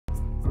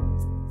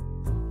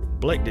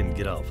Blake didn't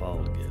get off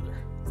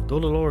altogether, though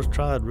Dolores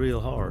tried real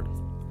hard.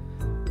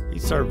 He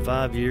served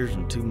 5 years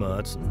and 2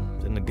 months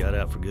and then got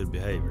out for good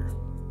behavior.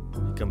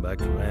 He come back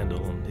to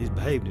Randall and he's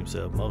behaved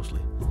himself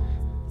mostly.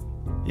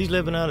 He's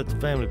living out at the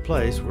family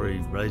place where he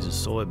raises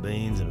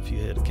soybeans and a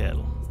few head of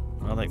cattle.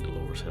 I think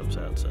Dolores helps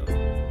out some.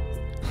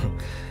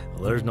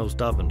 Well, there's no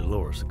stopping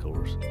Dolores, of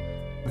course.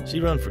 She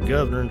run for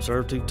governor and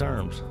served 2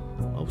 terms.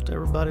 Most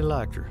everybody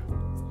liked her.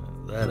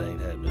 That ain't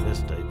happened in this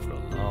state for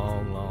a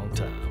long, long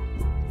time.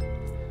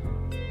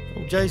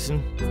 Well,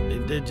 Jason, he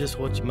did just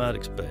what you might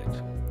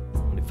expect.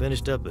 When he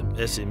finished up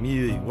at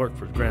SMU, he worked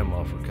for his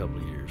grandma for a couple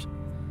of years.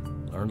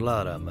 Learned a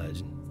lot, I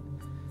imagine.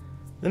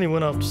 Then he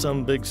went off to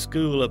some big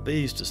school up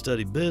east to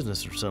study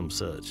business or some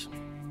such.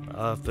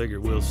 I figure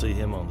we'll see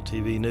him on the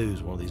TV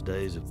news one of these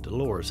days if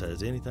Dolores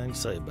has anything to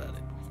say about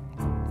it.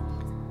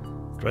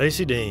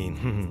 Tracy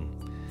Dean.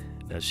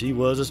 Now, she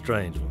was a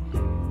strange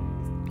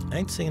one. I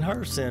ain't seen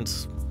her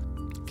since,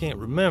 can't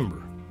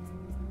remember.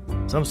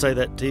 Some say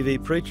that TV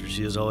preacher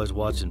she was always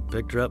watching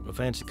picked her up in a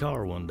fancy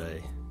car one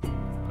day.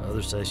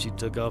 Others say she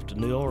took off to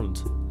New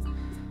Orleans.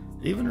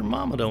 Even her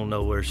mama don't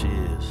know where she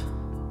is.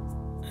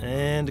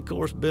 And, of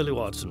course, Billy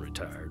Watson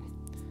retired.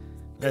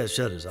 That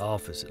shut his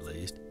office, at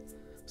least.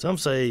 Some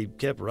say he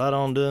kept right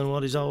on doing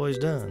what he's always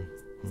done.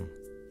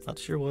 Not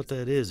sure what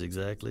that is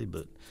exactly,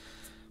 but,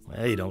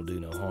 well, he don't do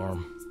no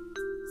harm.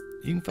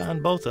 You can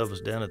find both of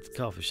us down at the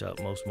coffee shop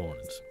most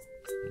mornings.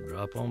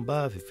 Drop on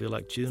by if you feel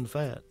like chewing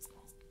fat.